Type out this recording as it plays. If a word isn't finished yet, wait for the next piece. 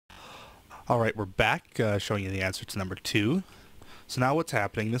Alright, we're back showing you the answer to number 2. So now what's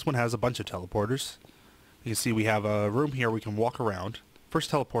happening, this one has a bunch of teleporters. You can see we have a room here we can walk around.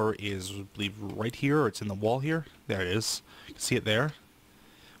 First teleporter is, I believe, right here, or it's in the wall here. There it is. You can see it there.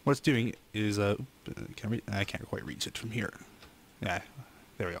 What it's doing is, I can't quite reach it from here. Yeah,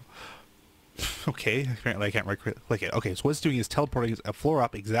 there we go. Okay, apparently I can't right-click it. Okay, so what it's doing is teleporting a floor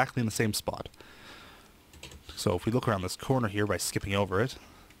up exactly in the same spot. So if we look around this corner here by skipping over it,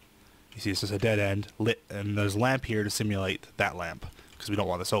 you see it's just a dead end, lit, and there's a lamp here to simulate that lamp, because we don't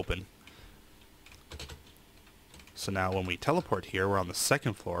want this open. So now when we teleport here, we're on the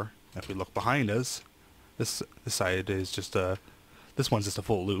second floor. If we look behind us, this side is just this one's just a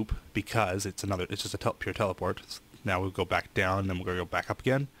full loop, because it's just a pure teleport. So now we'll go back down, and then we're going to go back up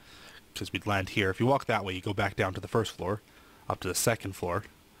again, because we'd land here. If you walk that way, you go back down to the first floor, up to the second floor,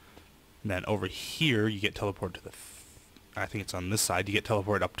 and then over here, you get teleported to the I think it's on this side, you get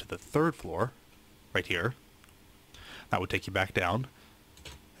teleported up to the third floor, right here. That would take you back down.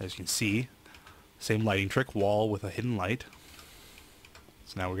 As you can see, same lighting trick, wall with a hidden light.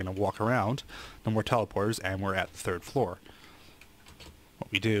 So now we're going to walk around, no more teleporters, and we're at the third floor.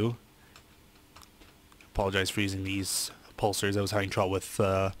 What we do, apologize for using these pulsers, I was having trouble with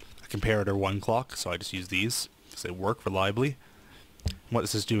a comparator 1 clock, so I just use these, because they work reliably. And what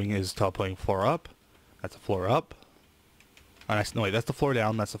this is doing is teleporting floor up, that's a floor up. No, wait, that's the floor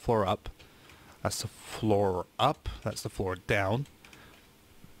down, that's the floor up. That's the floor up, that's the floor down.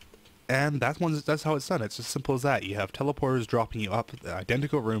 And that's how it's done. It's as simple as that. You have teleporters dropping you up,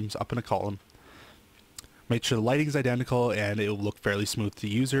 identical rooms, up in a column. Make sure the lighting is identical and it will look fairly smooth to the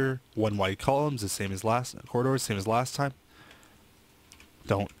user. 1 wide columns, the same as last corridors, same as last time.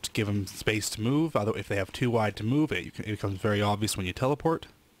 Don't give them space to move. Although if they have 2 wide to move, it becomes very obvious when you teleport.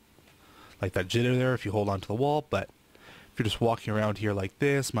 Like that jitter there if you hold onto the wall, but if you're just walking around here like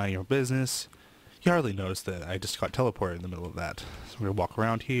this, minding your business, you hardly notice that I just got teleported in the middle of that. So we're going to walk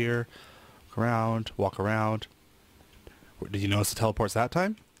around here, walk around. Did you notice the teleports that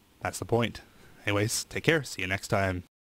time? That's the point. Anyways, take care. See you next time.